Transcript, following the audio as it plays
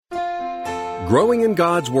growing in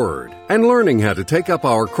God's Word and learning how to take up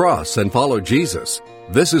our cross and follow Jesus.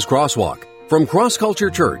 This is Crosswalk from Cross Culture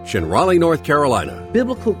Church in Raleigh, North Carolina.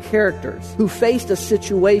 Biblical characters who faced a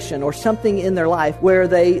situation or something in their life where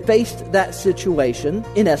they faced that situation,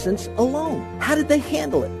 in essence, alone. How did they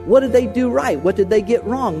handle it? What did they do right? What did they get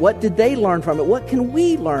wrong? What did they learn from it? What can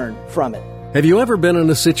we learn from it? Have you ever been in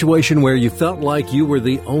a situation where you felt like you were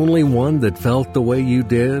the only one that felt the way you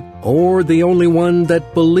did? Or the only one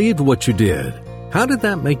that believed what you did? How did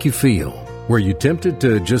that make you feel? Were you tempted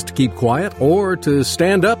to just keep quiet or to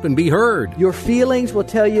stand up and be heard? Your feelings will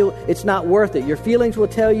tell you it's not worth it. Your feelings will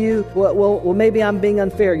tell you, well, maybe I'm being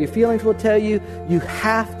unfair. Your feelings will tell you you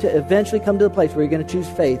have to eventually come to the place where you're going to choose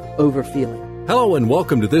faith over feeling. Hello and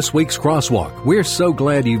welcome to this week's Crosswalk. We're so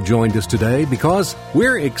glad you've joined us today because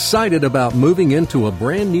we're excited about moving into a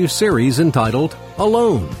brand new series entitled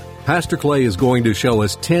Alone. Pastor Clay is going to show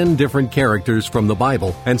us 10 different characters from the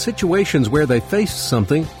Bible and situations where they faced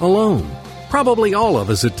something alone. Probably all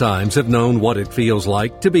of us at times have known what it feels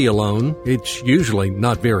like to be alone. It's usually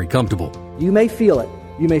not very comfortable. You may feel it.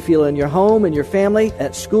 You may feel it in your home, in your family,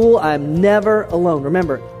 at school. I'm never alone.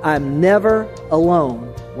 Remember, I'm never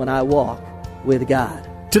alone when I walk with God.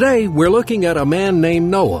 Today, we're looking at a man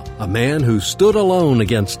named Noah, a man who stood alone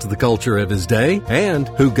against the culture of his day and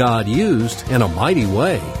who God used in a mighty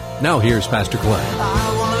way. Now here's Pastor Clay.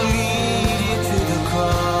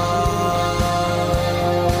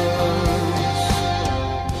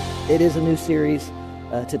 It is a new series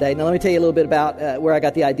today. Now, let me tell you a little bit about where I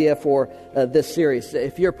got the idea for this series.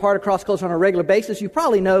 If you're part of Cross Culture on a regular basis, you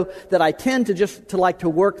probably know that I tend to like to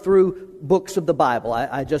work through books of the Bible.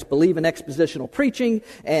 I just believe in expositional preaching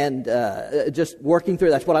and just working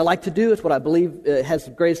through. That's what I like to do. It's what I believe has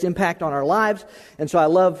the greatest impact on our lives. And so I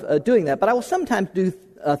love doing that. But I will sometimes do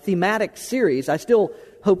a thematic series. I still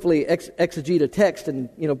hopefully exegete a text and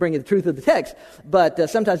bring you the truth of the text, but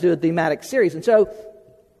sometimes do a thematic series. And so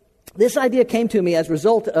this idea came to me as a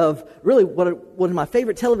result of really one of my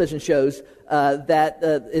favorite television shows that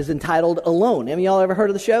is entitled Alone. Have y'all ever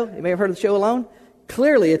heard of the show? You may have heard of the show Alone?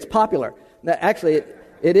 Clearly, it's popular. Now, actually,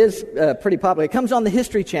 it is pretty popular. It comes on the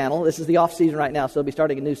History Channel. This is the off-season right now, so they'll be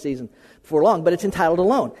starting a new season before long, but it's entitled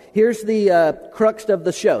Alone. Here's the crux of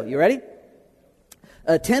the show. You ready?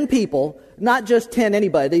 10 people, not just 10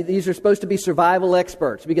 anybody. These are supposed to be survival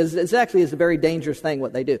experts because it's actually a very dangerous thing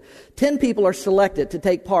what they do. 10 people are selected to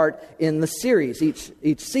take part in the series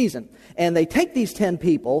each season. And they take these 10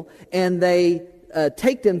 people and they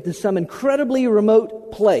take them to some incredibly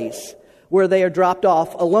remote place where they are dropped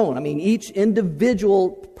off alone. I mean, each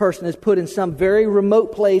individual person is put in some very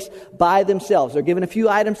remote place by themselves. They're given a few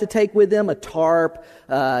items to take with them, a tarp,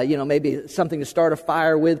 maybe something to start a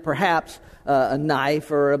fire with, perhaps a knife,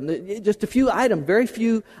 or just a few items, very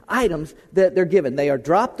few items that they're given. They are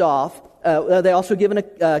dropped off. They're also given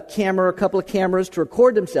a camera, a couple of cameras to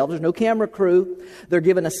record themselves. There's no camera crew. They're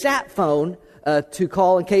given a sat phone to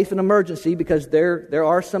call in case of an emergency, because there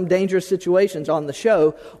are some dangerous situations on the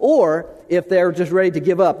show. Or if they're just ready to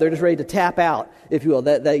give up, they're just ready to tap out, if you will,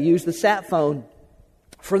 they use the sat phone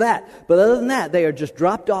for that. But other than that, they are just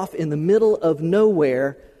dropped off in the middle of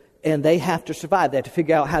nowhere, and they have to survive. They have to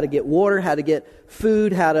figure out how to get water, how to get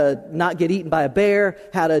food, how to not get eaten by a bear,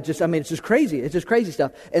 it's just crazy. It's just crazy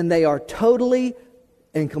stuff. And they are totally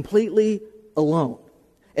and completely alone.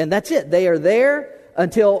 And that's it. They are there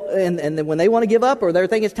until, and then when they want to give up or they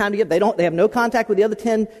think it's time to give, they have no contact with the other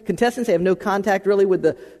 10 contestants. They have no contact really with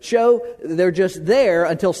the show. They're just there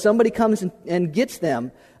until somebody comes and gets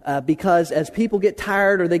them, because as people get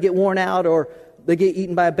tired or they get worn out or they get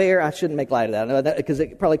eaten by a bear. I shouldn't make light of that because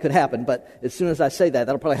it probably could happen. But as soon as I say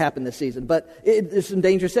that'll probably happen this season. But it's some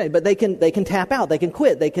dangerous things. But they can tap out. They can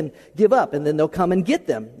quit. They can give up. And then they'll come and get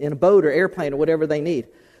them in a boat or airplane or whatever they need.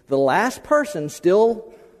 The last person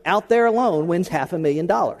still out there alone wins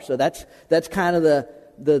 $500,000. So that's kind of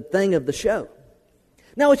the thing of the show.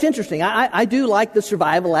 Now, it's interesting. I do like the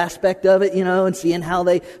survival aspect of it, and seeing how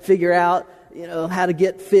they figure out how to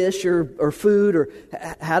get fish or food, or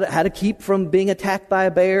how to keep from being attacked by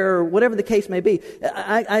a bear, or whatever the case may be.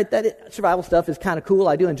 That survival stuff is kind of cool.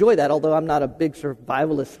 I do enjoy that, although I'm not a big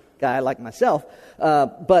survivalist guy like myself.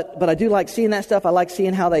 But I do like seeing that stuff. I like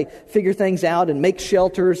seeing how they figure things out and make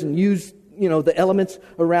shelters and use, the elements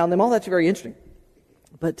around them. All that's very interesting.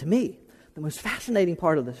 But to me, the most fascinating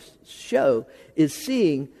part of the show is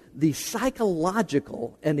seeing the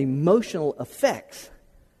psychological and emotional effects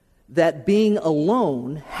that being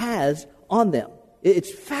alone has on them.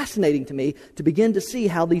 It's fascinating to me to begin to see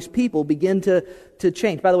how these people begin to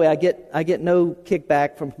change. By the way, I get no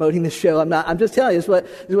kickback from promoting this show. I'm just telling you, this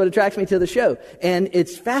is what attracts me to the show. And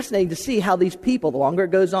it's fascinating to see how these people, the longer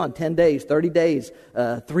it goes on, 10 days, 30 days,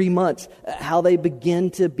 3 months, how they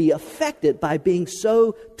begin to be affected by being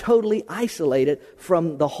so totally isolated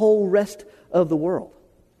from the whole rest of the world.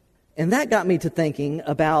 And that got me to thinking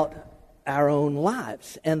about our own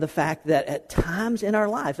lives and the fact that at times in our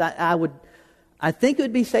lives, I think it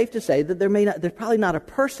would be safe to say that there's probably not a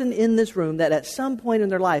person in this room that at some point in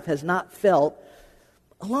their life has not felt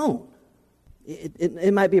alone.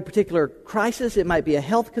 It might be a particular crisis, it might be a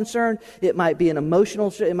health concern, it might be an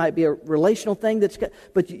emotional, it might be a relational thing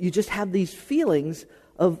but you just have these feelings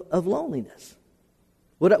of loneliness.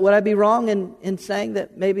 Would I be wrong in saying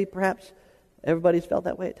that maybe perhaps everybody's felt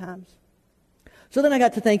that way at times? So then I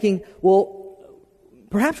got to thinking, well,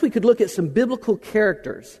 perhaps we could look at some biblical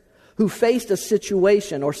characters who faced a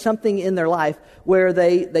situation or something in their life where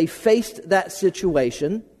they faced that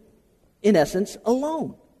situation, in essence,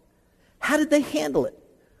 alone. How did they handle it?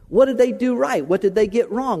 What did they do right? What did they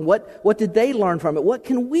get wrong? What did they learn from it? What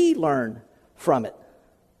can we learn from it?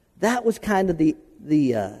 That was kind of the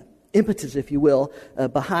impetus, if you will,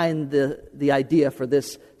 behind the idea for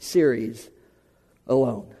this series,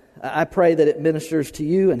 Alone. I pray that it ministers to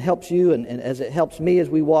you and helps you, and as it helps me as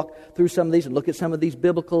we walk through some of these and look at some of these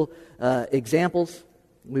biblical examples.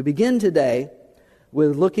 We begin today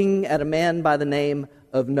with looking at a man by the name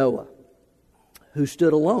of Noah, who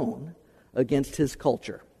stood alone against his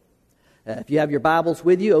culture. If you have your Bibles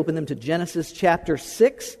with you, open them to Genesis chapter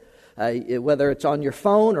 6, whether it's on your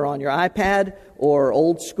phone or on your iPad or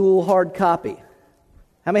old school hard copy.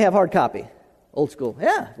 How many have hard copy? Old school.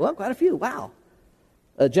 Yeah, well, quite a few. Wow.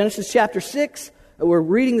 Genesis chapter 6, we're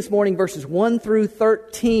reading this morning verses 1 through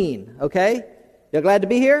 13, okay? Y'all glad to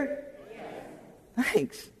be here?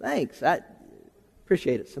 Yes. Thanks. I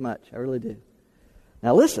appreciate it so much. I really do.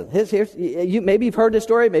 Now listen, maybe you've heard this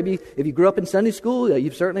story. Maybe if you grew up in Sunday school,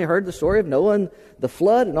 you've certainly heard the story of Noah and the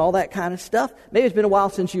flood and all that kind of stuff. Maybe it's been a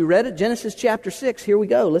while since you read it. Genesis chapter 6, here we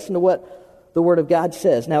go. Listen to what the Word of God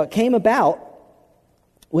says. Now it came about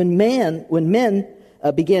when men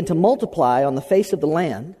began to multiply on the face of the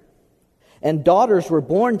land, and daughters were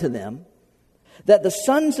born to them, that the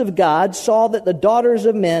sons of God saw that the daughters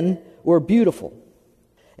of men were beautiful,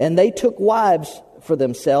 and they took wives for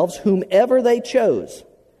themselves, whomever they chose.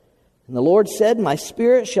 And the Lord said, My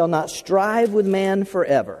spirit shall not strive with man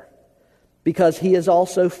forever, because he is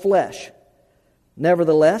also flesh.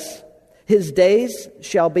 Nevertheless, his days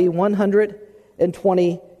shall be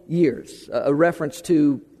 120 years. A reference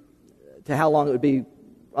to how long it would be,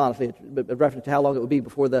 honestly, a reference to how long it would be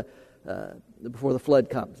before the flood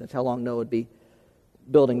comes. That's how long Noah would be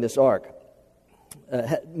building this ark.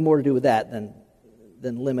 More to do with that than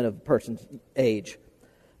limit of a person's age.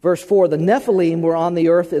 Verse 4, the Nephilim were on the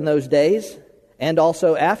earth in those days, and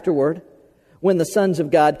also afterward, when the sons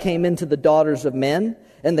of God came into the daughters of men,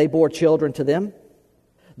 and they bore children to them.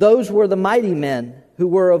 Those were the mighty men who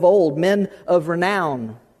were of old, men of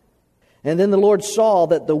renown. And then the Lord saw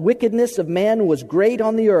that the wickedness of man was great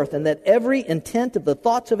on the earth, and that every intent of the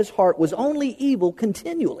thoughts of his heart was only evil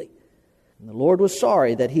continually. And the Lord was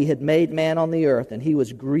sorry that he had made man on the earth, and he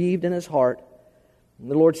was grieved in his heart.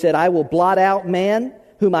 And the Lord said, I will blot out man,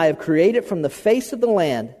 whom I have created from the face of the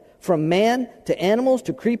land, from man to animals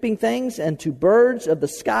to creeping things and to birds of the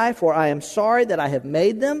sky, for I am sorry that I have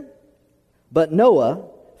made them. But Noah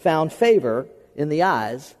found favor in the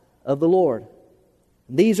eyes of the Lord.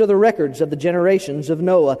 These are the records of the generations of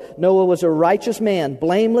Noah. Noah was a righteous man,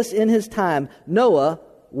 blameless in his time. Noah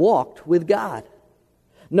walked with God.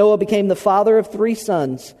 Noah became the father of 3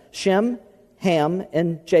 sons, Shem, Ham,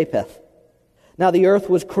 and Japheth. Now the earth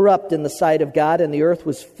was corrupt in the sight of God, and the earth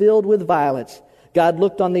was filled with violence. God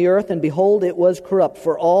looked on the earth, and behold, it was corrupt,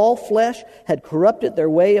 for all flesh had corrupted their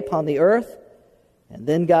way upon the earth. And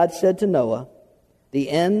then God said to Noah, the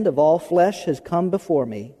end of all flesh has come before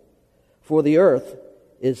me, for the earth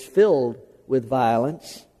is filled with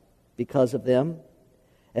violence because of them.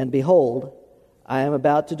 And behold, I am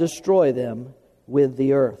about to destroy them with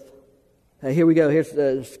the earth. Here we go.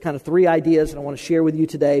 Here's kind of 3 ideas that I want to share with you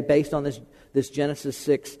today based on this Genesis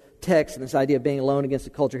 6 text and this idea of being alone against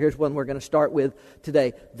the culture. Here's one we're going to start with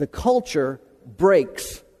today. The culture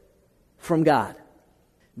breaks from God.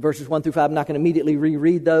 Verses 1 through 5, I'm not going to immediately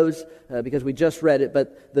reread those because we just read it.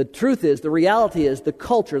 But the truth is, the reality is, the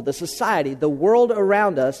culture, the society, the world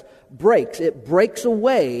around us breaks. It breaks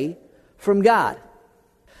away from God.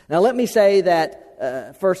 Now let me say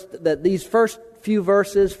that these first few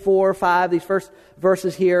verses, 4 or 5, these first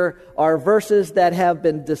verses here, are verses that have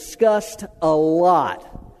been discussed a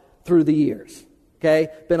lot through the years. Okay?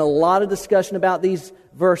 Been a lot of discussion about these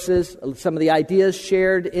verses, some of the ideas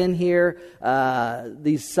shared in here,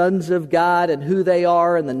 these sons of God and who they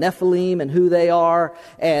are, and the Nephilim and who they are,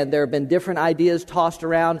 and there have been different ideas tossed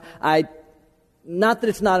around. Not that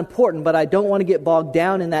it's not important, but I don't want to get bogged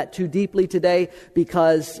down in that too deeply today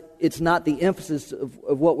because it's not the emphasis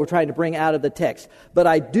of what we're trying to bring out of the text. But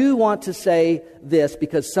I do want to say this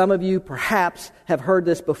because some of you perhaps have heard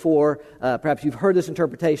this before. Perhaps you've heard this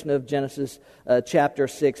interpretation of Genesis chapter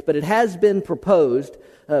 6. But it has been proposed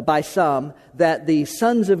by some that the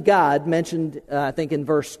sons of God mentioned, I think in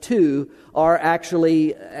verse 2, are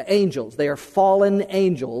actually angels. They are fallen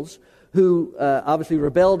angels who obviously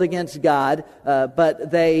rebelled against God,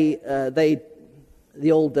 but the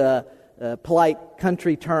old polite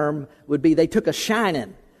country term would be they took a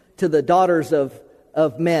shining to the daughters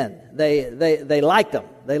of men. They liked them.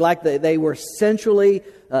 They were sensually,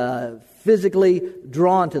 physically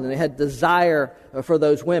drawn to them. They had desire for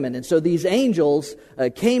those women. And so these angels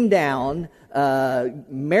came down,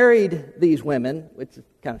 married these women, which is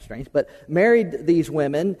kind of strange, but married these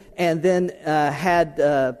women and then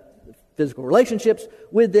had physical relationships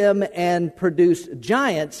with them and produced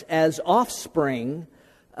giants as offspring.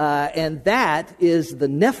 And that is the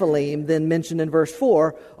Nephilim, then mentioned in verse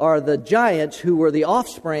 4, are the giants who were the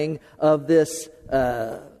offspring of this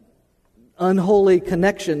unholy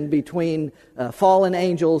connection between fallen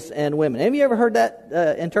angels and women. Have you ever heard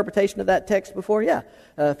that interpretation of that text before? Yeah,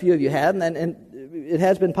 a few of you have, and it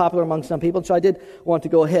has been popular among some people. So I did want to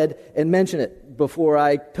go ahead and mention it before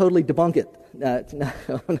I totally debunk it.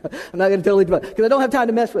 I'm not going to totally debunk it because I don't have time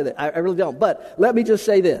to mess with it. I really don't. But let me just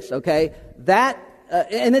say this, okay? That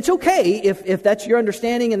and it's okay if that's your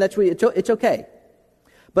understanding and that's what it's okay.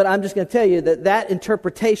 But I'm just going to tell you that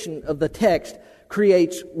interpretation of the text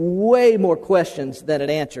creates way more questions than it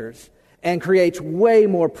answers and creates way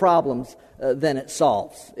more problems than it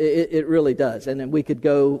solves. It really does. And then we could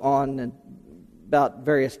go on about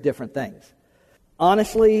various different things.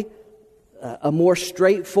 Honestly, a more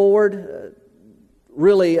straightforward,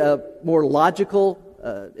 really a more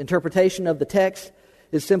logical interpretation of the text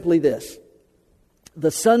is simply this.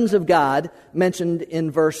 The sons of God mentioned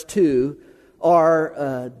in verse 2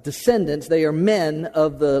 are descendants. They are men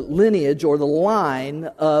of the lineage or the line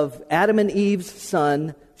of Adam and Eve's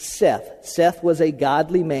son, Seth. Seth was a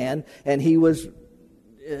godly man, and he was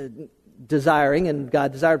desiring, and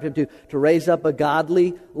God desired him to raise up a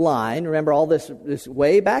godly line. Remember all this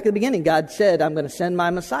way back at the beginning. God said, I'm going to send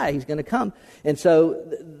my Messiah. He's going to come. And so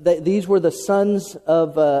these were the sons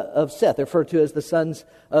of Seth, referred to as the sons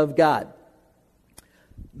of God.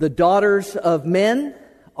 The daughters of men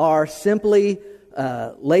are simply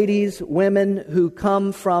ladies, women who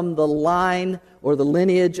come from the line or the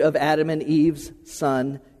lineage of Adam and Eve's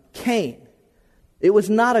son, Cain. It was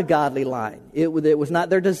not a godly line. It was not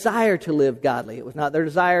their desire to live godly. It was not their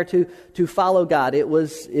desire to follow God. You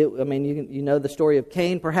know the story of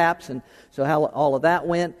Cain, perhaps, and so how all of that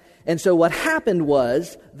went. And so what happened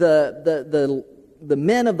was the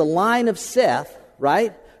men of the line of Seth,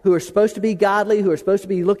 right, who are supposed to be godly, who are supposed to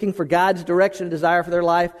be looking for God's direction and desire for their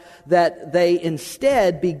life, that they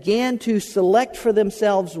instead began to select for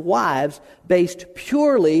themselves wives based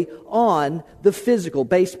purely on the physical,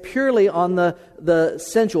 based purely on the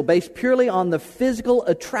sensual, based purely on the physical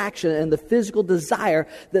attraction and the physical desire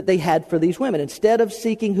that they had for these women. Instead of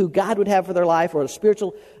seeking who God would have for their life or the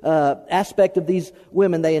spiritual aspect of these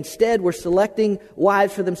women, they instead were selecting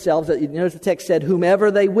wives for themselves. You notice the text said,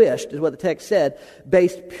 whomever they wished, is what the text said,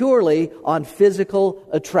 based purely on physical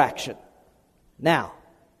attraction. Now,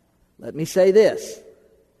 let me say this.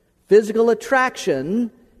 Physical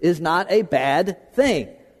attraction is not a bad thing,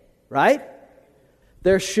 right?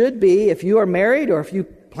 There should be, if you are married or if you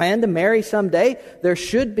plan to marry someday, there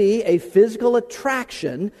should be a physical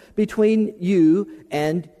attraction between you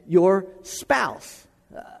and your spouse.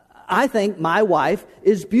 I think my wife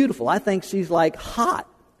is beautiful. I think she's like hot.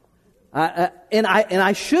 And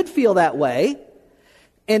I should feel that way.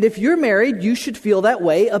 And if you're married, you should feel that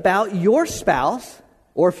way about your spouse.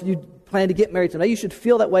 Or if you plan to get married someday, you should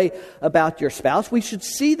feel that way about your spouse. We should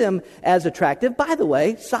see them as attractive. By the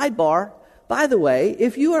way, sidebar,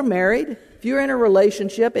 if you are married, if you're in a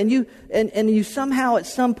relationship and you somehow at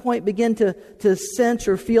some point begin to sense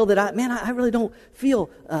or feel that I really don't feel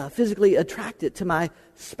physically attracted to my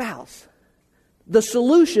spouse, The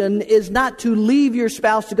solution is not to leave your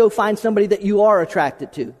spouse to go find somebody that you are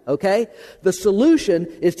attracted to, okay? The solution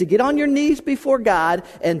is to get on your knees before God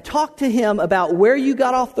and talk to Him about where you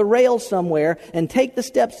got off the rails somewhere and take the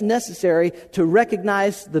steps necessary to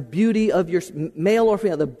recognize the beauty of your male or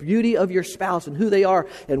female, the beauty of your spouse and who they are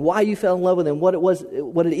and why you fell in love with them, what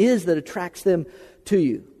it is that attracts them to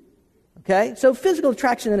you. Okay? So physical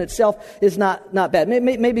attraction in itself is not bad.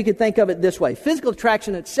 Maybe you could think of it this way. Physical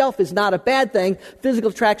attraction itself is not a bad thing.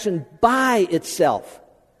 Physical attraction by itself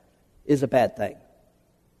is a bad thing.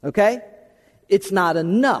 Okay? It's not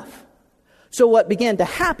enough. So what began to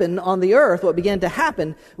happen on the earth, what began to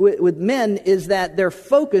happen with men is that their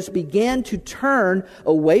focus began to turn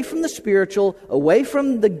away from the spiritual, away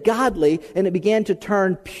from the godly, and it began to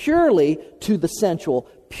turn purely to the sensual,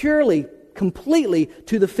 completely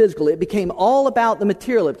to the physical. It became all about the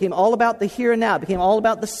material. It became all about the here and now. It became all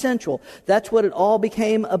about the sensual. That's what it all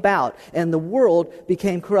became about. And the world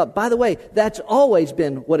became corrupt. By the way, that's always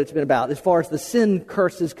been what it's been about as far as the sin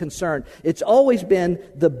curse is concerned. It's always been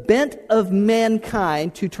the bent of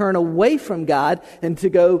mankind to turn away from God and to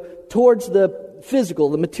go towards the physical,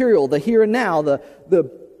 the material, the here and now, the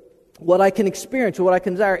what I can experience or what I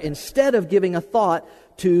can desire, instead of giving a thought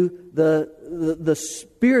to the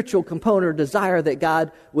spiritual component or desire that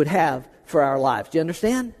God would have for our lives. Do you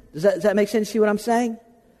understand? Does that make sense? See what I'm saying?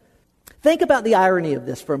 Think about the irony of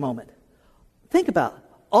this for a moment. Think about it.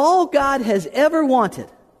 All God has ever wanted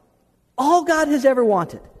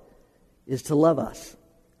is to love us,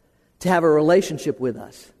 to have a relationship with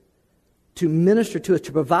us, to minister to us,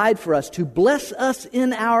 to provide for us, to bless us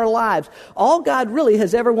in our lives. All God really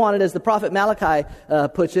has ever wanted, as the prophet Malachi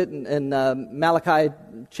puts it in Malachi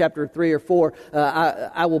chapter 3 or 4,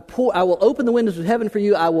 I will open the windows of heaven for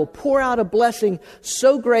you. I will pour out a blessing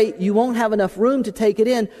so great you won't have enough room to take it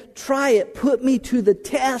in. Try it. Put me to the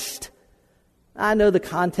test. I know the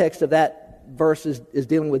context of that verse is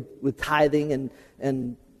dealing with tithing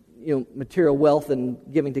and material wealth and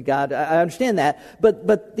giving to God. I understand that.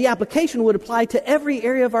 But the application would apply to every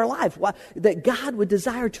area of our life. That God would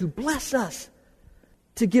desire to bless us,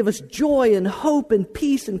 to give us joy and hope and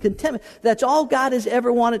peace and contentment. That's all God has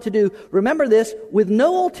ever wanted to do. Remember this, with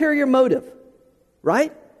no ulterior motive,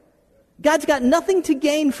 right? God's got nothing to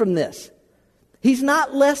gain from this. He's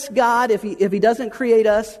not less God if he doesn't create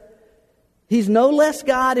us. He's no less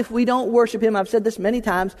God if we don't worship Him. I've said this many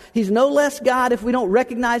times. He's no less God if we don't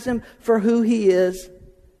recognize Him for who He is.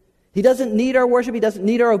 He doesn't need our worship. He doesn't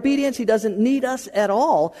need our obedience. He doesn't need us at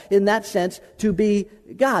all in that sense to be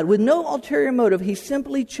God. With no ulterior motive, He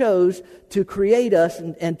simply chose to create us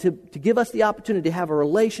and to give us the opportunity to have a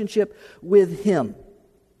relationship with Him.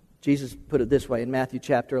 Jesus put it this way in Matthew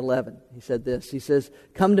chapter 11. He said this. He says,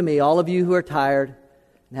 "Come to me, all of you who are tired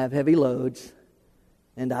and have heavy loads,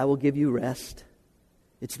 and I will give you rest."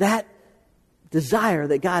 It's that desire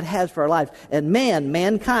that God has for our lives. And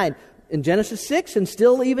mankind, in Genesis 6 and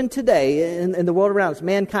still even today in the world around us,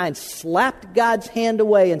 mankind slapped God's hand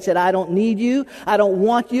away and said, "I don't need you. I don't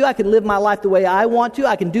want you. I can live my life the way I want to.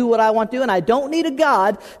 I can do what I want to, and I don't need a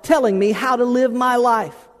God telling me how to live my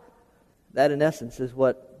life." That, in essence, is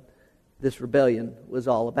what this rebellion was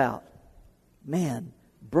all about. Man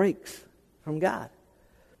breaks from God.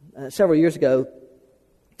 Several years ago,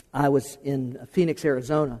 I was in Phoenix,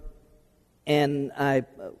 Arizona, and I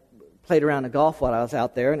played around in golf while I was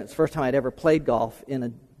out there, and it's the first time I'd ever played golf in a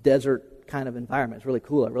desert kind of environment. It's really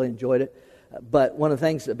cool. I really enjoyed it. But one of the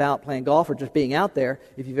things about playing golf or just being out there,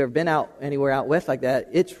 if you've ever been out anywhere out west like that,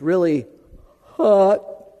 it's really hot,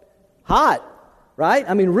 right?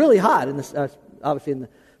 I mean, really hot. Obviously, in the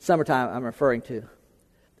summertime, I'm referring to.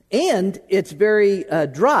 And it's very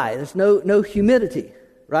dry. There's no humidity,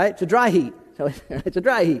 right? It's a dry heat. So it's a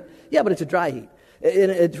dry heat. Yeah, but it's a dry heat.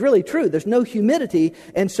 And it's really true. There's no humidity,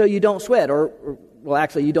 and so you don't sweat. Or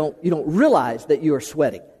actually, you don't realize that you are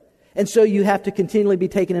sweating. And so you have to continually be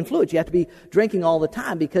taking in fluids. You have to be drinking all the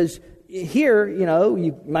time because here,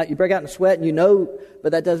 you break out in sweat, and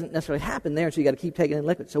but that doesn't necessarily happen there. So you got to keep taking in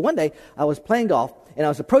liquid. So one day I was playing golf, and I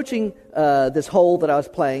was approaching this hole that I was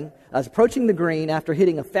playing. I was approaching the green after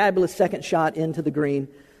hitting a fabulous second shot into the green.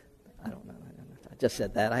 I don't know. I just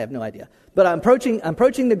said that. I have no idea. But I'm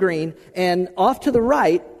approaching the green, and off to the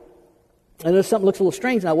right, I notice something looks a little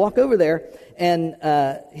strange, and I walk over there, and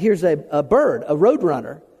here's a bird, a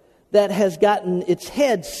roadrunner, that has gotten its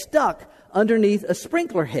head stuck underneath a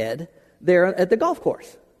sprinkler head there at the golf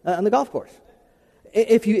course, on the golf course.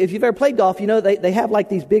 If you've ever played golf, they have like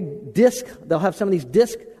these big discs. They'll have some of these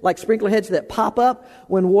disc like sprinkler heads that pop up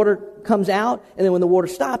when water comes out, and then when the water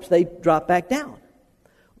stops, they drop back down.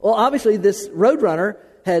 Well, obviously, this roadrunner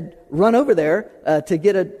had run over there to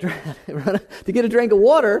get a drink of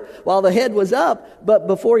water while the head was up. But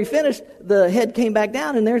before he finished, the head came back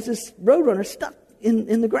down, and there's this roadrunner stuck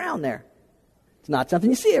in the ground there. It's not something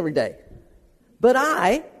you see every day. But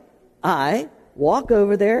I walk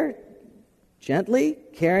over there gently,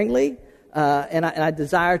 caringly, and I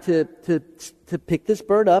desire to pick this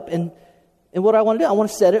bird up. And what I want to do, I want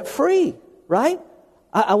to set it free, right?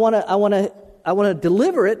 I want to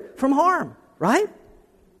deliver it from harm, right?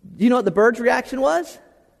 Do you know what the bird's reaction was?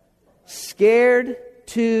 Scared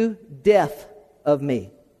to death of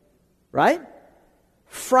me, right?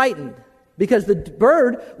 Frightened. Because the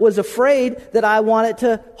bird was afraid that I wanted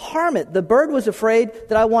to harm it. The bird was afraid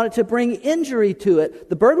that I wanted to bring injury to it.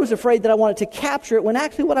 The bird was afraid that I wanted to capture it, when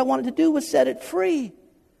actually what I wanted to do was set it free.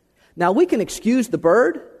 Now, we can excuse the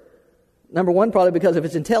bird. Number one, probably because of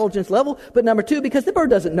its intelligence level. But number two, because the bird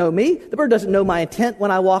doesn't know me. The bird doesn't know my intent when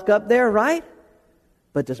I walk up there, right?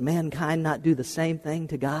 But does mankind not do the same thing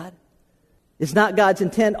to God? Is not God's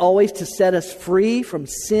intent always to set us free from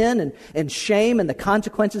sin and shame and the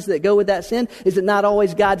consequences that go with that sin? Is it not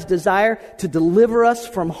always God's desire to deliver us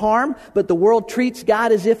from harm? But the world treats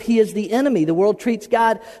God as if He is the enemy. The world treats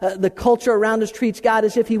God, the culture around us treats God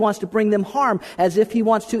as if He wants to bring them harm, as if He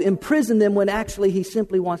wants to imprison them, when actually He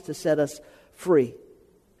simply wants to set us free.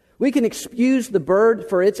 We can excuse the bird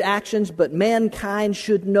for its actions, but mankind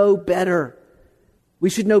should know better. We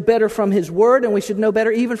should know better from His Word, and we should know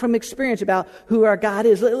better even from experience about who our God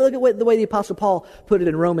is. Look at the way the Apostle Paul put it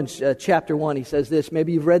in Romans chapter 1. He says this,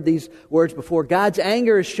 maybe you've read these words before. God's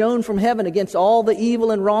anger is shown from heaven against all the evil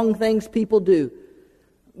and wrong things people do.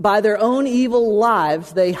 By their own evil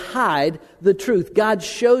lives, they hide the truth. God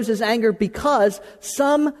shows His anger because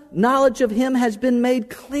some knowledge of Him has been made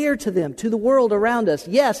clear to them, to the world around us.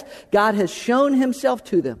 Yes, God has shown Himself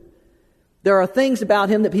to them. There are things about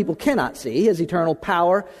Him that people cannot see, His eternal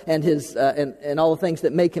power and His and all the things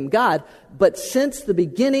that make Him God. But since the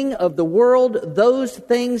beginning of the world, those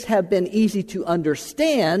things have been easy to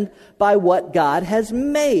understand by what God has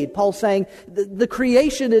made. Paul's saying the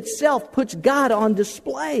creation itself puts God on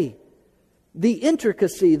display. The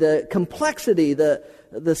intricacy, the complexity, the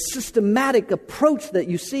systematic approach that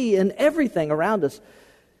you see in everything around us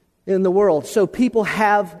in the world. So people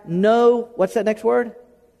have no, what's that next word?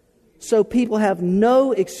 So people have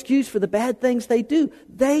no excuse for the bad things they do.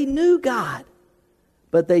 They knew God,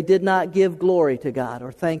 but they did not give glory to God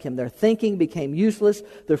or thank Him. Their thinking became useless.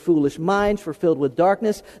 Their foolish minds were filled with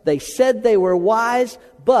darkness. They said they were wise,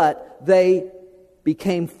 but they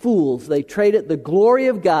became fools. They traded the glory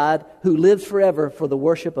of God, who lives forever, for the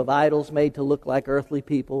worship of idols made to look like earthly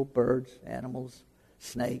people, birds, animals,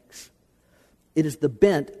 snakes. It is the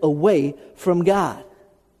bent away from God.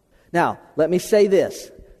 Now, let me say this.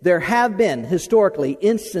 There have been, historically,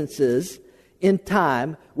 instances in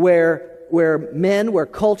time where men, where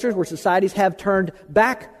cultures, where societies have turned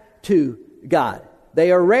back to God.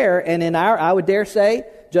 They are rare, and in I would dare say,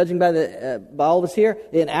 judging by all of us here,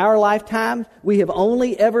 in our lifetime, we have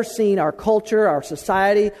only ever seen our culture, our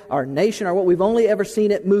society, our nation, we've only ever seen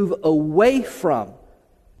it move away from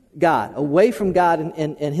God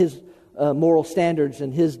and His moral standards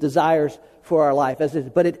and His desires for our life.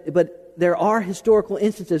 But there are historical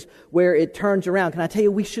instances where it turns around. Can I tell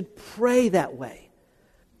you, we should pray that way.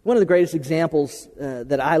 One of the greatest examples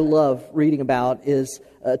that I love reading about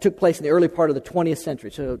took place in the early part of the 20th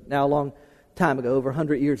century, so now a long time ago, over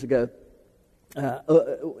 100 years ago.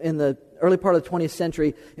 In the early part of the 20th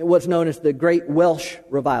century, what's known as the Great Welsh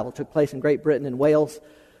Revival took place in Great Britain and Wales,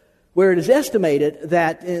 where it is estimated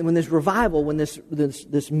that when this revival, when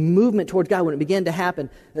this movement towards God, when it began to happen,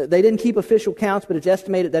 they didn't keep official counts, but it's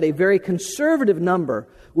estimated that a very conservative number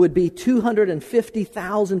would be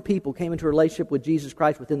 250,000 people came into a relationship with Jesus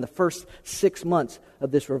Christ within the first 6 months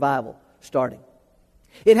of this revival starting.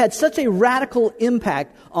 It had such a radical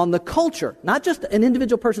impact on the culture, not just an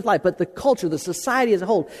individual person's life, but the culture, the society as a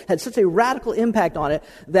whole, had such a radical impact on it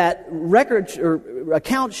that records or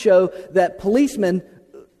accounts show that policemen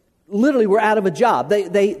literally were out of a job.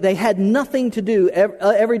 They had nothing to do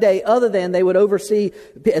every day other than they would oversee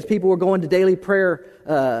as people were going to daily prayer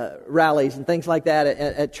rallies and things like that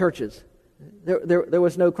at churches. There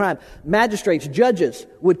was no crime. Magistrates, judges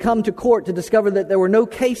would come to court to discover that there were no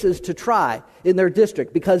cases to try in their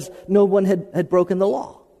district because no one had broken the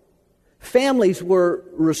law. Families were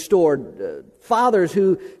restored. Fathers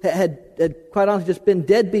who had quite honestly just been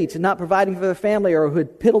deadbeats and not providing for their family, or who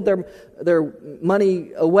had piddled their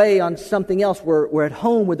money away on something else, were at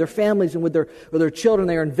home with their families and with their children.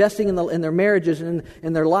 They were investing in their marriages and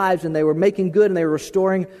in their lives, and they were making good, and they were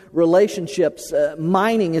restoring relationships.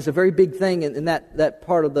 Mining is a very big thing in that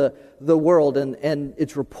part of the world, and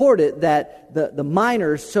it's reported that the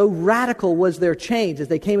miners, so radical was their change as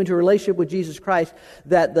they came into a relationship with Jesus Christ,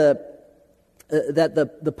 that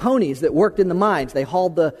the ponies that worked in the mines, they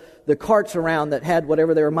hauled the carts around that had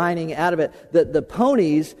whatever they were mining out of it. The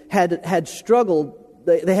ponies had struggled.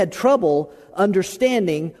 They had trouble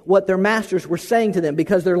understanding what their masters were saying to them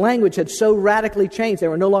because their language had so radically changed. They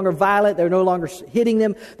were no longer violent. They were no longer hitting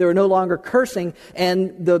them. They were no longer cursing.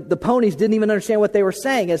 And the ponies didn't even understand what they were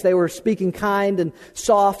saying as they were speaking kind and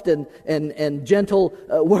soft and gentle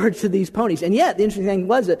words to these ponies. And yet, the interesting thing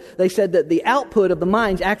was that they said that the output of the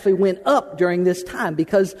mines actually went up during this time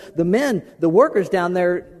because the workers down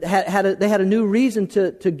there, they had a new reason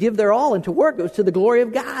to give their all and to work. It was to the glory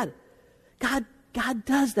of God. God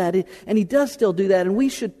does that, and He does still do that, and we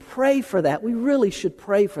should pray for that. We really should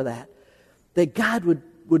pray for that that God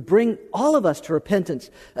would bring all of us to repentance.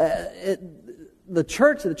 The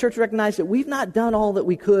church recognized that we've not done all that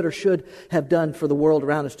we could or should have done for the world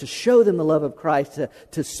around us to show them the love of Christ,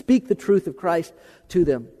 to speak the truth of Christ to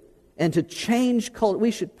them, and to change culture.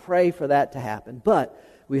 We should pray for that to happen. But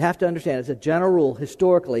we have to understand, as a general rule,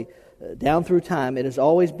 historically, down through time, it has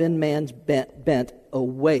always been man's bent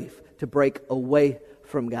away to break away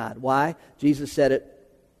from God. Why? Jesus said it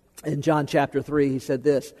in John chapter 3. He said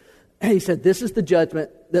this. He said, "This is the judgment,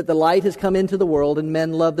 that the light has come into the world, and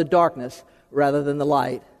men love the darkness rather than the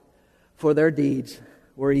light, for their deeds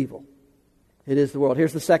were evil." It is the world.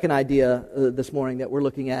 Here's the second idea this morning that we're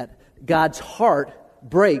looking at. God's heart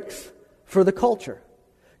breaks for the culture.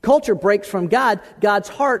 Culture breaks from God. God's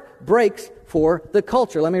heart breaks for the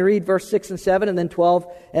culture. Let me read verse 6 and 7 and then 12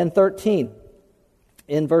 and 13.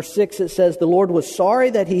 In verse 6 it says, "The Lord was sorry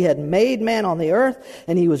that He had made man on the earth,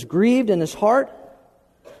 and He was grieved in His heart.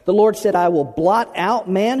 The Lord said, I will blot out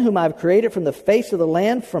man whom I have created from the face of the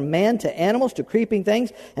land, from man to animals to creeping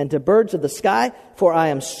things and to birds of the sky, for I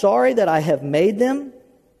am sorry that I have made them."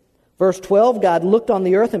 Verse 12, God looked on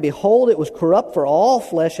the earth, and behold, it was corrupt, for all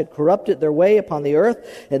flesh had corrupted their way upon the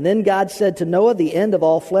earth. And then God said to Noah, "The end of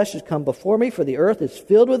all flesh has come before me, for the earth is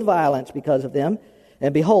filled with violence because of them.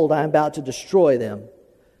 And behold, I am about to destroy them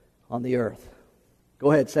on the earth."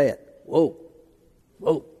 Go ahead, say it. Whoa.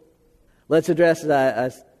 Whoa. Let's address, I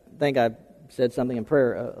think I said something in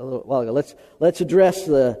prayer a little while ago. Let's address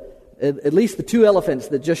at least the two elephants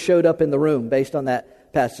that just showed up in the room based on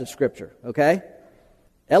that passage of Scripture, okay?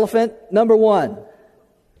 Elephant number one,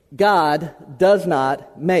 God does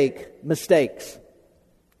not make mistakes.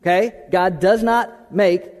 Okay? God does not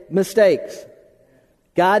make mistakes.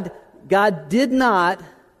 God did not,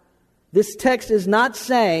 this text is not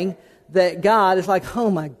saying that God is like,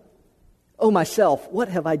 oh myself, what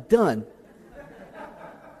have I done?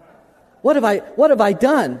 What have I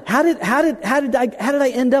done? How did I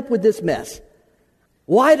end up with this mess?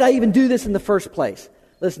 Why did I even do this in the first place?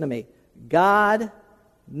 Listen to me. God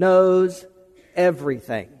knows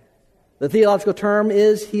everything. The theological term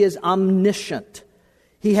is He is omniscient.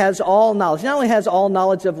 He has all knowledge. He not only has all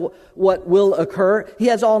knowledge of what will occur, He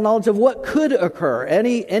has all knowledge of what could occur.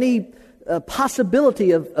 Any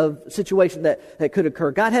possibility of situation that could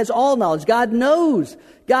occur. God has all knowledge. God knows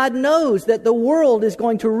that the world is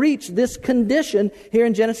going to reach this condition here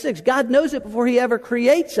in Genesis 6. God knows it before He ever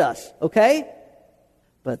creates us. Okay?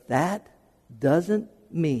 But that doesn't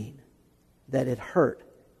mean that it hurt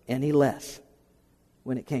any less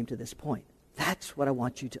when it came to this point. That's what I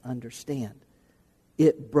want you to understand.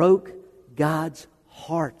 It broke God's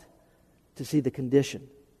heart to see the condition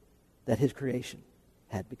that His creation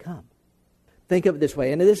had become. Think of it this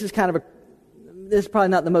way, and this is probably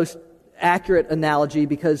not the most accurate analogy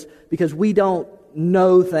because we don't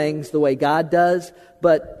know things the way God does,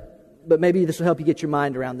 but maybe this will help you get your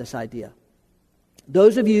mind around this idea.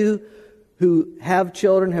 Those of you who have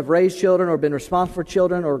children, have raised children, or been responsible for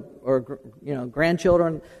children, or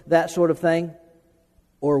grandchildren, that sort of thing,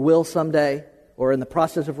 or will someday, or in the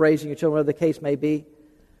process of raising your children, whatever the case may be,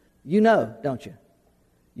 you know, don't you?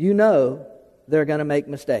 You know they're going to make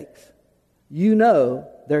mistakes. You know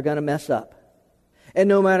they're going to mess up. And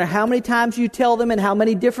no matter how many times you tell them and how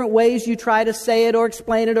many different ways you try to say it or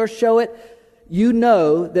explain it or show it, you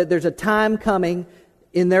know that there's a time coming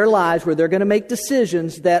in their lives where they're going to make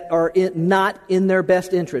decisions that are not in their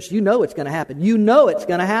best interest. You know it's going to happen. You know it's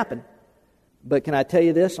going to happen. But can I tell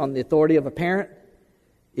you this on the authority of a parent?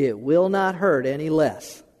 It will not hurt any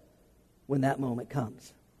less when that moment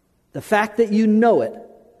comes. The fact that you know it,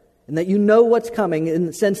 and that you know what's coming in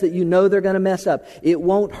the sense that you know they're going to mess up, it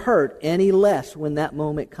won't hurt any less when that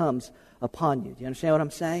moment comes upon you. Do you understand what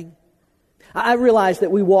I'm saying? I realize that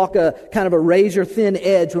we walk a kind of a razor-thin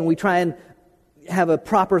edge when we try and have a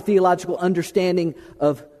proper theological understanding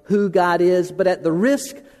of who God is, but at the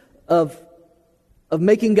risk of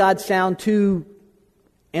making God sound too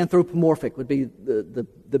anthropomorphic would be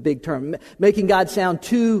the big term, making God sound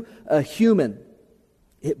too human.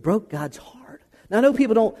 It broke God's heart. Now, I know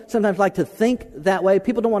people don't sometimes like to think that way.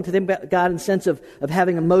 People don't want to think about God in the sense of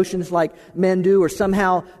having emotions like men do, or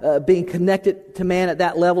somehow being connected to man at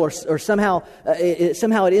that level, or somehow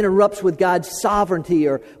it interrupts with God's sovereignty,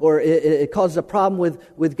 or it causes a problem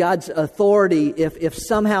with God's authority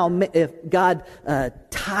if God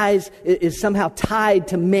is somehow tied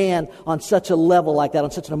to man on such a level like that,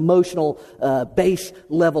 on such an emotional base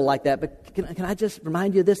level like that. But can I just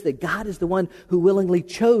remind you of this, that God is the one who willingly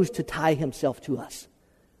chose to tie himself to us.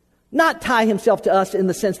 Not tie himself to us in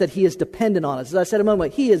the sense that he is dependent on us. As I said a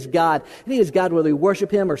moment ago, he is God. And he is God whether we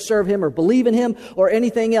worship him or serve him or believe in him or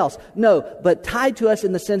anything else. No, but tied to us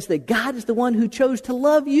in the sense that God is the one who chose to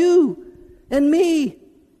love you and me,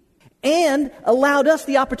 and allowed us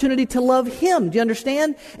the opportunity to love him. Do you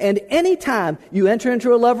understand? And anytime you enter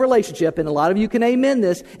into a love relationship, and a lot of you can amen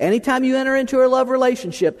this, anytime you enter into a love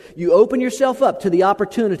relationship, you open yourself up to the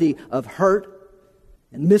opportunity of hurt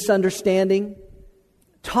and misunderstanding.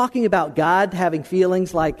 Talking about God having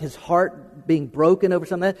feelings like his heart being broken over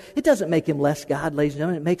something, it doesn't make him less God, ladies and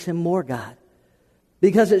gentlemen. It makes him more God.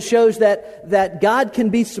 Because it shows that God can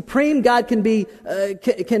be supreme, God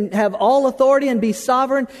can have all authority and be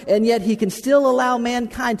sovereign, and yet he can still allow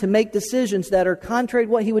mankind to make decisions that are contrary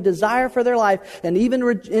to what he would desire for their life, and even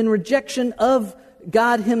in rejection of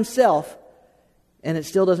God himself. And it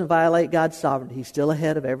still doesn't violate God's sovereignty. He's still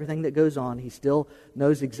ahead of everything that goes on. He still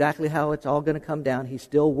knows exactly how it's all going to come down. He's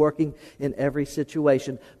still working in every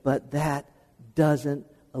situation. But that doesn't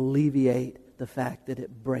alleviate the fact that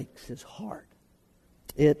it breaks his heart.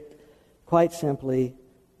 It quite simply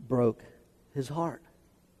broke his heart.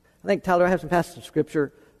 I think, Tyler, I have some passages of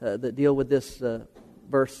Scripture that deal with this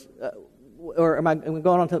verse. Or am I going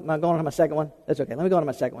on to my second one? That's okay. Let me go on to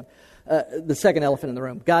my second one. The second elephant in the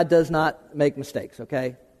room. God does not make mistakes,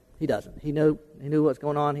 okay? He doesn't. He knew what's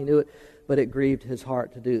going on. He knew it, but it grieved his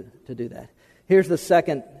heart to do that. Here's the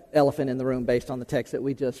second elephant in the room based on the text that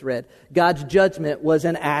we just read. God's judgment was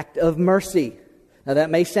an act of mercy. Now, that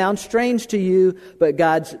may sound strange to you, but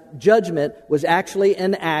God's judgment was actually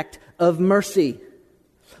an act of mercy.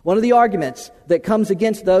 One of the arguments that comes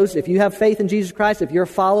against those, if you have faith in Jesus Christ, if you're a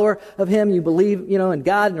follower of him, you believe, in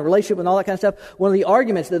God and a relationship and all that kind of stuff, one of the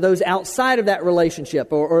arguments that those outside of that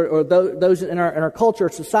relationship or those in our culture or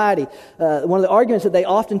society, one of the arguments that they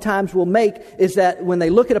oftentimes will make is that when they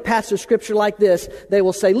look at a passage of Scripture like this, they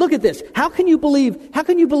will say, look at this. How can you believe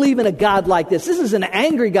in a God like this? This is an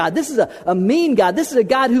angry God. This is a mean God. This is a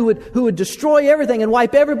God who would destroy everything and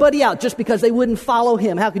wipe everybody out just because they wouldn't follow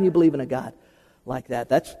him. How can you believe in a God like that?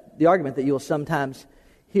 That's the argument that you will sometimes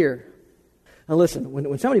hear. Now listen,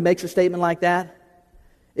 when somebody makes a statement like that,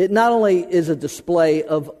 it not only is a display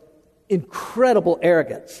of incredible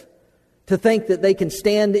arrogance to think that they can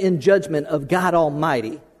stand in judgment of God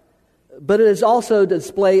Almighty, but it is also a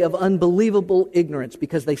display of unbelievable ignorance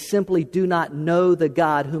because they simply do not know the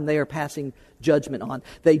God whom they are passing judgment on.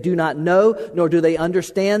 They do not know, nor do they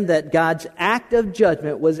understand that God's act of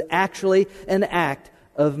judgment was actually an act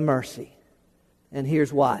of mercy. And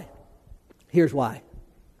here's why. Here's why.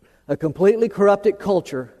 A completely corrupted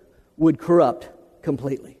culture would corrupt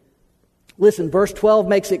completely. Listen, verse 12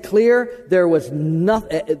 makes it clear there was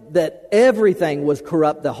that everything was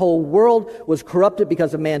corrupt. The whole world was corrupted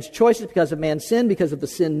because of man's choices, because of man's sin, because of the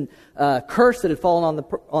sin curse that had fallen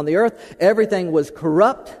on the earth. Everything was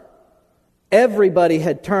corrupt. Everybody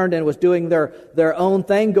had turned and was doing their own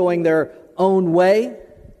thing, going their own way.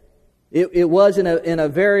 It was in a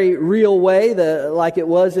very real way, like it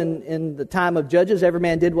was in the time of Judges. Every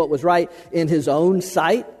man did what was right in his own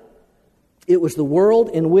sight. It was the world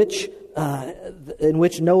in which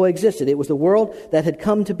Noah existed. It was the world that had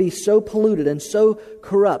come to be so polluted and so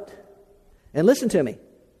corrupt. And listen to me.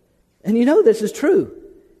 And you know this is true.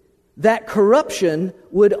 That corruption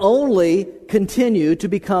would only continue to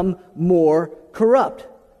become more corrupt.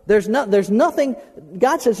 There's nothing,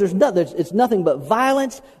 God says it's nothing but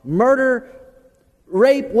violence, murder,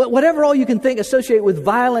 rape, whatever all you can think associated with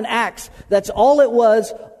violent acts. That's all it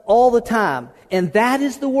was all the time. And that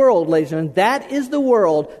is the world, ladies and gentlemen. That is the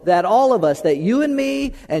world that all of us, that you and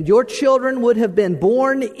me and your children would have been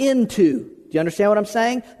born into. Do you understand what I'm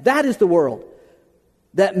saying? That is the world.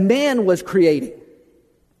 that man was creating.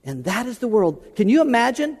 And that is the world. Can you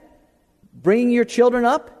imagine bringing your children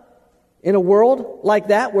up in a world like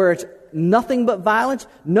that where it's nothing but violence,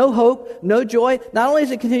 no hope, no joy? Not only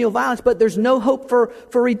is it continual violence, but there's no hope for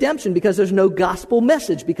redemption because there's no gospel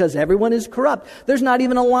message, because everyone is corrupt. There's not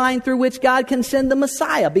even a line through which God can send the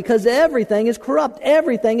Messiah because everything is corrupt.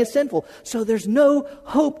 Everything is sinful. So there's no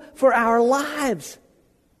hope for our lives.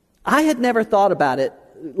 I had never thought about it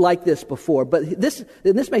like this before, but this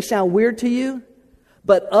may sound weird to you,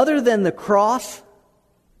 but other than the cross,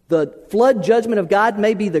 the flood judgment of God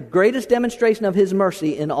may be the greatest demonstration of His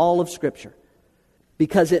mercy in all of Scripture,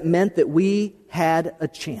 because it meant that we had a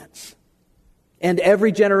chance. And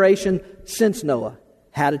every generation since Noah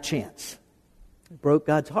had a chance. It broke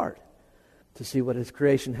God's heart to see what His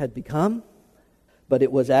creation had become, but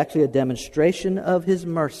it was actually a demonstration of His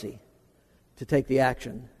mercy to take the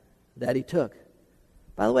action that He took.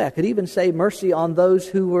 By the way, I could even say mercy on those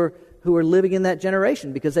who were living in that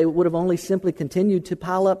generation, because they would have only simply continued to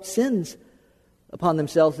pile up sins upon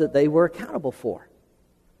themselves that they were accountable for.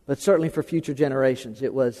 But certainly for future generations,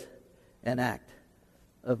 it was an act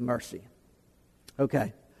of mercy.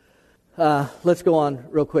 Okay, let's go on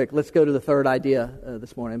real quick. Let's go to the third idea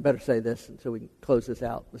this morning. I better say this so we can close this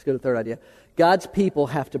out. Let's go to the third idea. God's people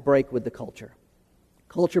have to break with the culture.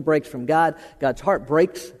 Culture breaks from God. God's heart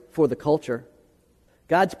breaks for the culture.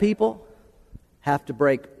 God's people have to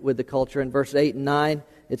break with the culture. In verse 8 and 9,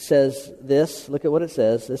 it says this. Look at what it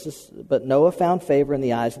says. But Noah found favor in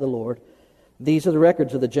the eyes of the Lord. These are the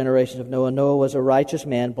records of the generations of Noah. Noah was a righteous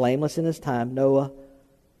man, blameless in his time. Noah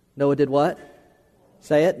did what?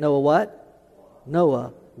 Say it. Noah what?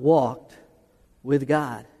 Noah walked with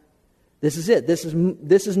God. This is it. This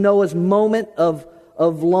is Noah's moment of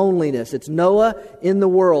loneliness. It's Noah in the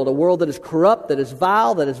world, a world that is corrupt, that is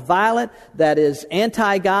vile, that is violent, that is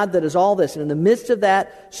anti-God, that is all this. And in the midst of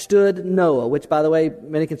that stood Noah, which, by the way,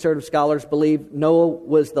 many conservative scholars believe Noah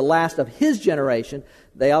was the last of his generation.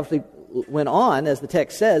 They obviously went on, as the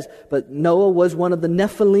text says, but Noah was one of the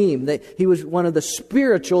Nephilim. He was one of the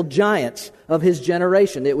spiritual giants of his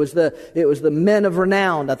generation. It was the men of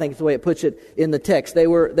renown, I think is the way it puts it in the text. They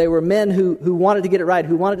were men who wanted to get it right,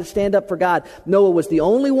 who wanted to stand up for God. Noah was the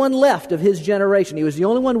only one left of his generation. He was the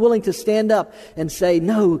only one willing to stand up and say,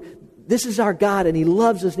 no, this is our God, and He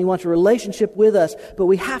loves us, and He wants a relationship with us, but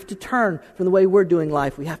we have to turn from the way we're doing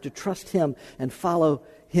life. We have to trust Him and follow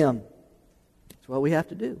Him. That's what we have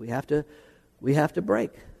to do. We have to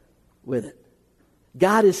break with it.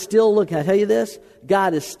 God is still looking. I tell you this,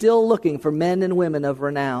 God is still looking for men and women of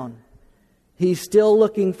renown. He's still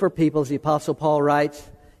looking for people, as the Apostle Paul writes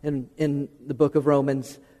in the book of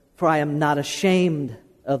Romans, for I am not ashamed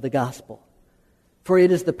of the gospel, for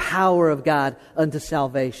it is the power of God unto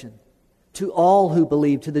salvation, to all who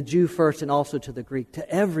believe, to the Jew first and also to the Greek, to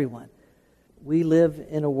everyone. We live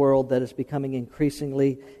in a world that is becoming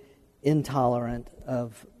increasingly intolerant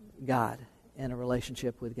of God and a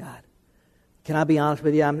relationship with God. Can I be honest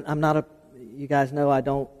with you? You guys know I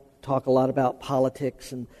don't talk a lot about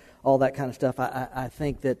politics and all that kind of stuff. I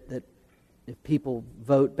think that if people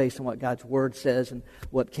vote based on what God's Word says and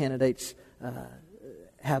what candidates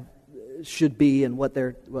should be and what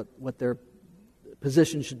their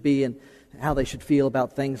position should be and how they should feel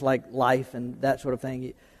about things like life and that sort of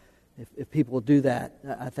thing, if people will do that,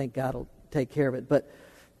 I think God will take care of it.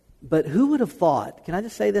 But who would have thought, can I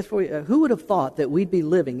just say this for you? Who would have thought that we'd be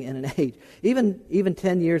living in an age, even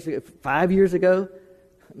 10 years ago, 5 years ago,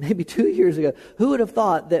 maybe 2 years ago, who would have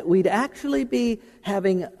thought that we'd actually be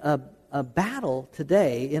having a battle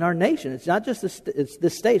today in our nation? It's not just it's the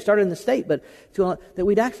state, it started in the state, but that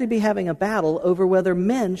we'd actually be having a battle over whether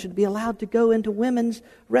men should be allowed to go into women's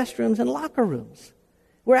restrooms and locker rooms.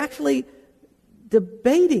 We're actually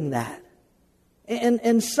debating that.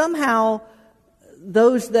 And somehow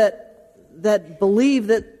those that believe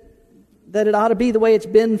that it ought to be the way it's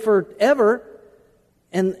been forever,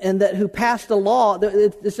 and that who passed a law,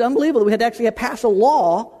 it's unbelievable that we had to actually pass a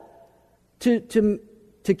law to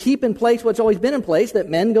keep in place what's always been in place, that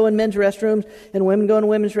men go in men's restrooms and women go in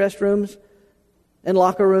women's restrooms and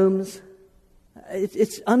locker rooms.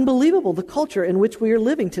 It's unbelievable, the culture in which we are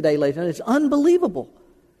living today, ladies and gentlemen. It's unbelievable.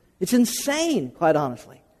 It's insane, quite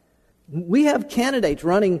honestly. We have candidates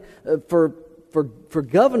running for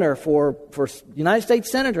governor, for United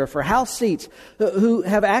States senator, for House seats, who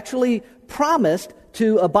have actually promised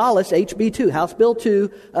to abolish HB 2, House Bill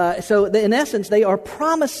 2. So in essence, they are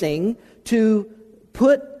promising to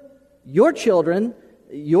put your children,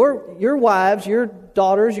 your wives, your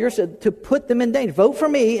daughters, to put them in danger. Vote for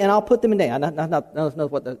me, and I'll put them in danger. I don't know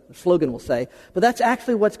what the slogan will say, but that's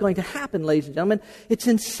actually what's going to happen, ladies and gentlemen. It's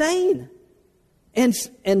insane.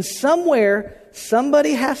 And somewhere,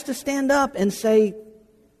 somebody has to stand up and say,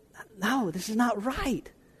 no, this is not right.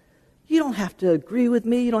 You don't have to agree with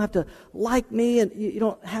me. You don't have to like me, and you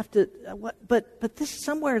don't have to. But this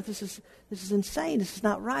somewhere, this is insane. This is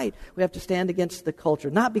not right. We have to stand against the culture,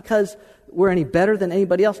 not because we're any better than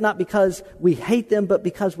anybody else, not because we hate them, but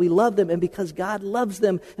because we love them, and because God loves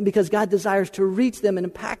them, and because God desires to reach them and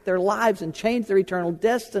impact their lives and change their eternal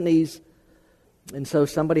destinies. And so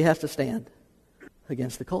somebody has to stand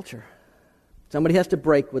against the culture. Somebody has to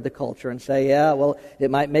break with the culture and say, yeah, well,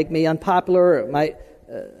 it might make me unpopular, or it might.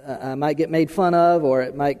 I might get made fun of, or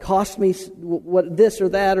it might cost me this or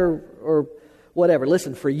that or whatever.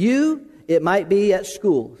 Listen, for you, it might be at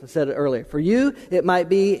school. I said it earlier. For you, it might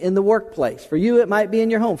be in the workplace. For you, it might be in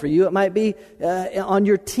your home. For you, it might be on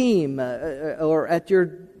your team or at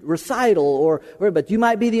your recital. But you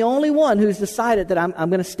might be the only one who's decided that I'm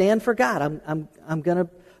going to stand for God. I'm going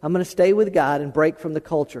to stay with God and break from the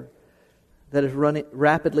culture that is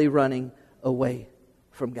rapidly running away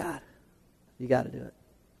from God. You got to do it.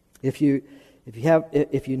 If you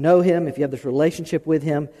know Him, if you have this relationship with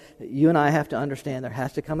Him, you and I have to understand there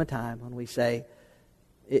has to come a time when we say,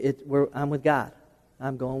 I'm with God.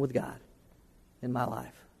 I'm going with God in my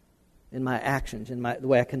life, in my actions, in the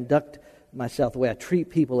way I conduct myself, the way I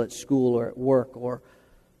treat people at school or at work or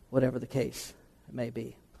whatever the case may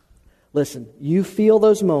be. Listen, you feel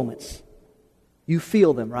those moments. You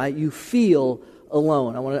feel them, right? You feel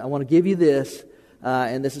alone. I want to give you this.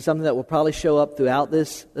 And this is something that will probably show up throughout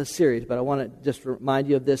this series, but I want to just remind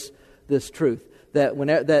you of this truth that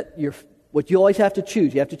what you always have to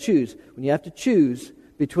choose. You have to choose when you have to choose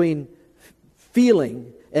between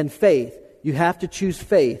feeling and faith. You have to choose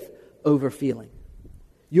faith over feeling.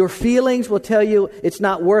 Your feelings will tell you it's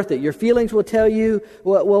not worth it. Your feelings will tell you,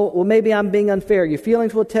 well, maybe I'm being unfair. Your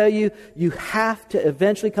feelings will tell you you have to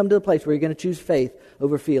eventually come to the place where you're going to choose faith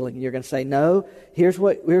over feeling. And you're going to say, no, here's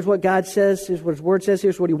what God says, here's what His Word says,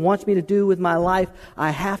 here's what He wants me to do with my life.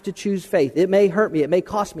 I have to choose faith. It may hurt me, it may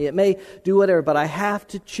cost me, it may do whatever, but I have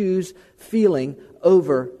to choose faith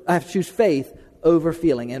over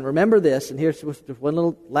feeling. And remember this, and here's one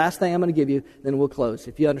little last thing I'm going to give you, then we'll close.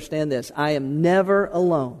 If you understand this, I am never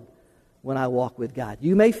alone when I walk with God.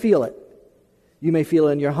 You may feel it. You may feel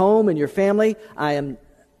it in your home, in your family. I am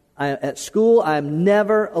at school. I am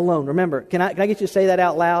never alone. Remember, can I get you to say that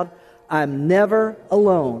out loud? I'm never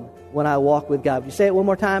alone when I walk with God. If you say it one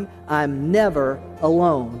more time, I'm never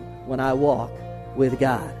alone when I walk with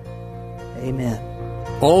God. Amen.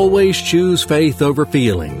 Always choose faith over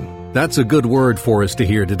feeling. That's a good word for us to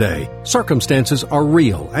hear today. Circumstances are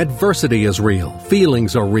real. Adversity is real.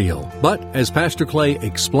 Feelings are real. But as Pastor Clay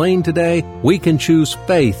explained today, we can choose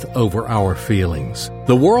faith over our feelings.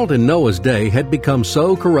 The world in Noah's day had become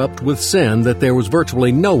so corrupt with sin that there was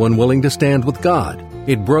virtually no one willing to stand with God.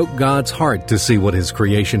 It broke God's heart to see what His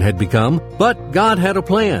creation had become, but God had a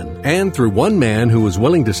plan, and through one man who was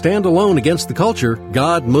willing to stand alone against the culture,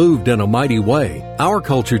 God moved in a mighty way. Our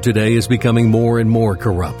culture today is becoming more and more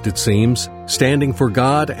corrupt, it seems. Standing for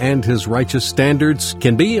God and His righteous standards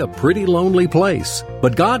can be a pretty lonely place,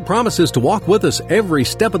 but God promises to walk with us every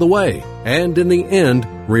step of the way, and in the end,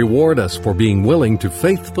 reward us for being willing to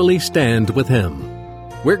faithfully stand with Him.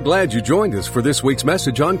 We're glad you joined us for this week's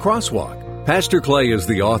message on Crosswalk. Pastor Clay is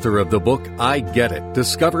the author of the book, I Get It,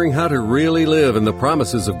 Discovering How to Really Live in the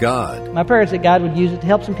Promises of God. My prayer is that God would use it to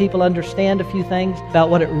help some people understand a few things about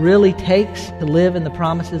what it really takes to live in the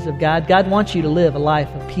promises of God. God wants you to live a life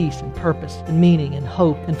of peace and purpose and meaning and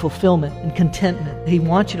hope and fulfillment and contentment. He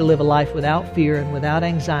wants you to live a life without fear and without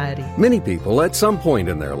anxiety. Many people at some point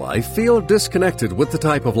in their life feel disconnected with the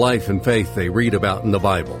type of life and faith they read about in the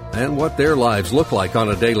Bible and what their lives look like on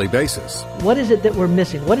a daily basis. What is it that we're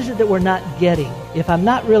missing? What is it that we're not getting? If I'm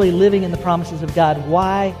not really living in the promises of God,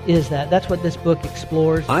 why is that? That's what this book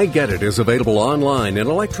explores. I Get It is available online in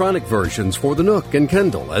electronic versions for the Nook and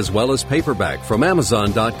Kindle, as well as paperback from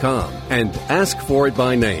Amazon.com. And ask for it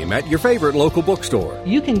by name at your favorite local bookstore.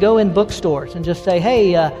 You can go in bookstores and just say,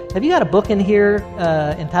 hey, have you got a book in here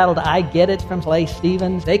entitled I Get It from Clay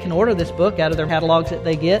Stevens? They can order this book out of their catalogs that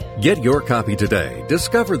they get. Get your copy today.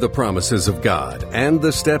 Discover the promises of God and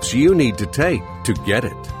the steps you need to take to get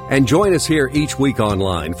it. And join us here each week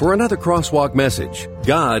online for another Crosswalk message.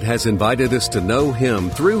 God has invited us to know Him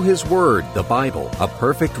through His Word, the Bible, a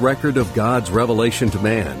perfect record of God's revelation to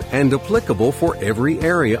man and applicable for every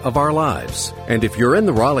area of our lives. And if you're in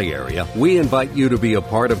the Raleigh area, we invite you to be a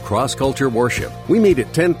part of Cross Culture Worship. We meet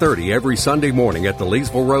at 10:30 every Sunday morning at the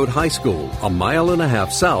Leesville Road High School, a mile and a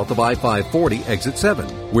half south of I-540 Exit 7.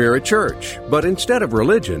 We're a church, but instead of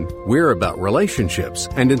religion, we're about relationships,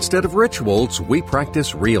 and instead of rituals, we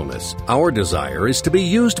practice realness. Our desire is to be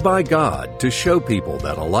used by God to show people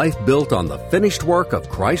that a life built on the finished work of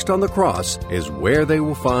Christ on the cross is where they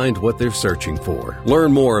will find what they're searching for.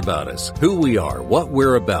 Learn more about us, who we are, what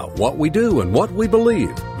we're about, what we do, and what we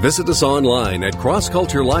believe. Visit us online at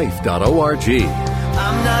crossculturelife.org.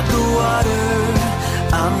 I'm not the water,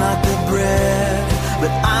 I'm not the bread,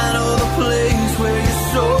 but I know the place where your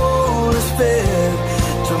soul is fed.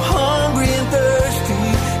 So hungry and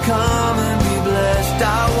thirsty, come and be blessed. I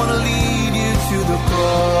want to lead you to the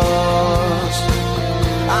cross.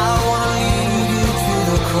 I want to lead you to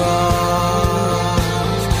the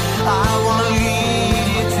cross. I want to lead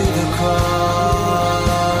you to the cross.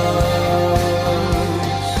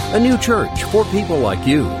 A new church for people like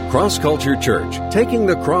you. Cross Culture Church, taking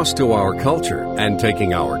the cross to our culture and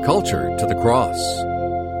taking our culture to the cross.